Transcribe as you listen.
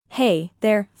Hey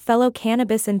there, fellow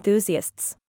cannabis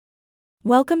enthusiasts.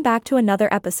 Welcome back to another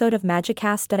episode of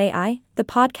Magicast.ai, the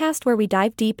podcast where we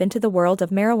dive deep into the world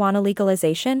of marijuana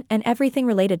legalization and everything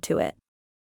related to it.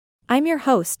 I'm your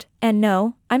host, and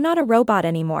no, I'm not a robot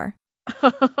anymore.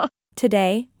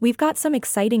 Today, we've got some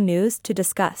exciting news to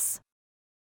discuss.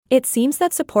 It seems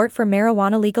that support for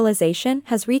marijuana legalization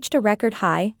has reached a record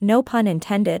high, no pun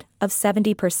intended, of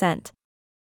 70%.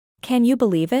 Can you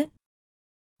believe it?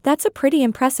 That's a pretty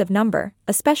impressive number,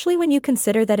 especially when you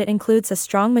consider that it includes a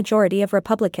strong majority of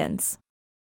Republicans.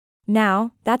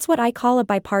 Now, that's what I call a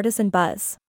bipartisan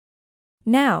buzz.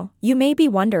 Now, you may be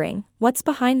wondering, what's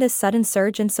behind this sudden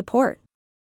surge in support?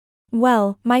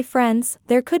 Well, my friends,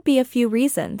 there could be a few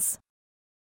reasons.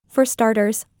 For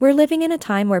starters, we're living in a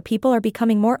time where people are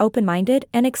becoming more open-minded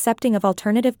and accepting of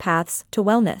alternative paths to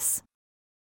wellness.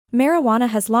 Marijuana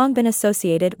has long been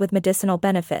associated with medicinal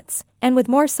benefits, and with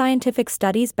more scientific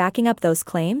studies backing up those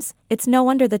claims, it's no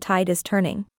wonder the tide is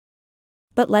turning.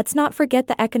 But let's not forget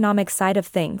the economic side of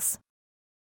things.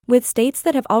 With states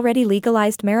that have already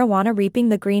legalized marijuana reaping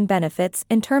the green benefits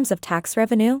in terms of tax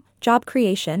revenue, job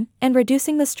creation, and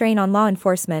reducing the strain on law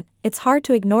enforcement, it's hard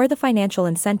to ignore the financial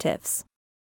incentives.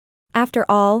 After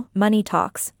all, money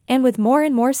talks, and with more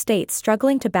and more states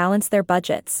struggling to balance their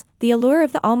budgets, the allure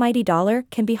of the almighty dollar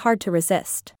can be hard to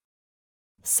resist.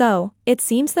 So, it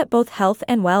seems that both health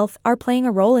and wealth are playing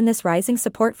a role in this rising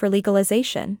support for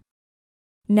legalization.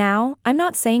 Now, I'm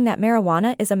not saying that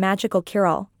marijuana is a magical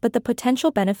cure-all, but the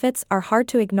potential benefits are hard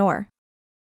to ignore.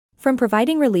 From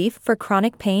providing relief for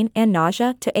chronic pain and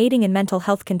nausea to aiding in mental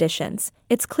health conditions,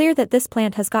 it's clear that this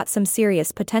plant has got some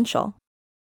serious potential.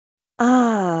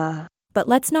 But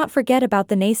let's not forget about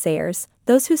the naysayers,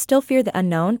 those who still fear the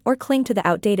unknown or cling to the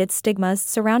outdated stigmas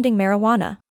surrounding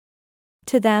marijuana.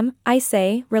 To them, I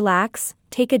say, relax,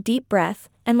 take a deep breath,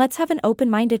 and let's have an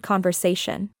open-minded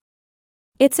conversation.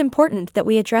 It's important that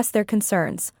we address their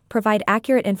concerns, provide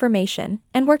accurate information,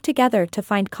 and work together to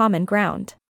find common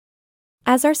ground.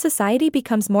 As our society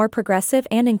becomes more progressive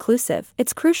and inclusive,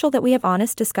 it's crucial that we have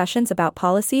honest discussions about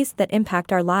policies that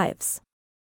impact our lives.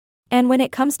 And when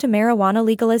it comes to marijuana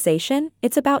legalization,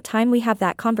 it's about time we have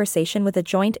that conversation with a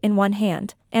joint in one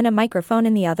hand, and a microphone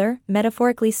in the other,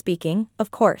 metaphorically speaking,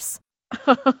 of course.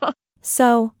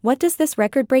 So, what does this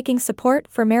record-breaking support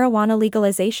for marijuana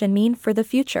legalization mean for the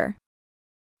future?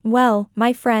 Well,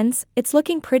 my friends, it's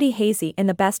looking pretty hazy in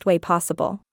the best way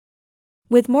possible.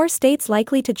 With more states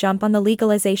likely to jump on the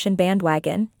legalization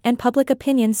bandwagon, and public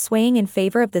opinion swaying in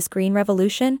favor of this green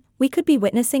revolution, we could be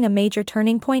witnessing a major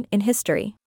turning point in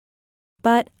history.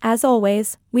 But, as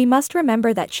always, we must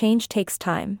remember that change takes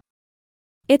time.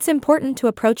 It's important to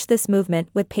approach this movement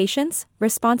with patience,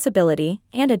 responsibility,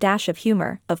 and a dash of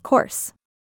humor, of course.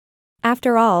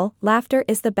 After all, laughter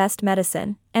is the best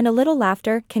medicine, and a little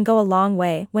laughter can go a long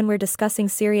way when we're discussing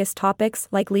serious topics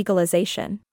like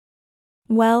legalization.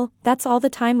 Well, that's all the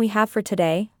time we have for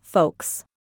today, folks.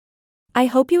 I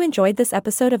hope you enjoyed this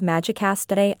episode of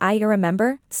Magicast.ai.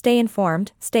 Remember, stay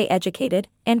informed, stay educated,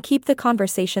 and keep the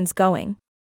conversations going.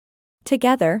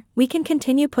 Together, we can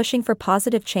continue pushing for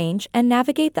positive change and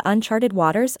navigate the uncharted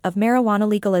waters of marijuana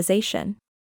legalization.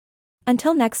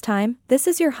 Until next time, this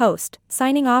is your host,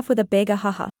 signing off with a big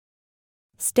ahaha.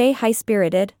 Stay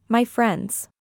high-spirited, my friends.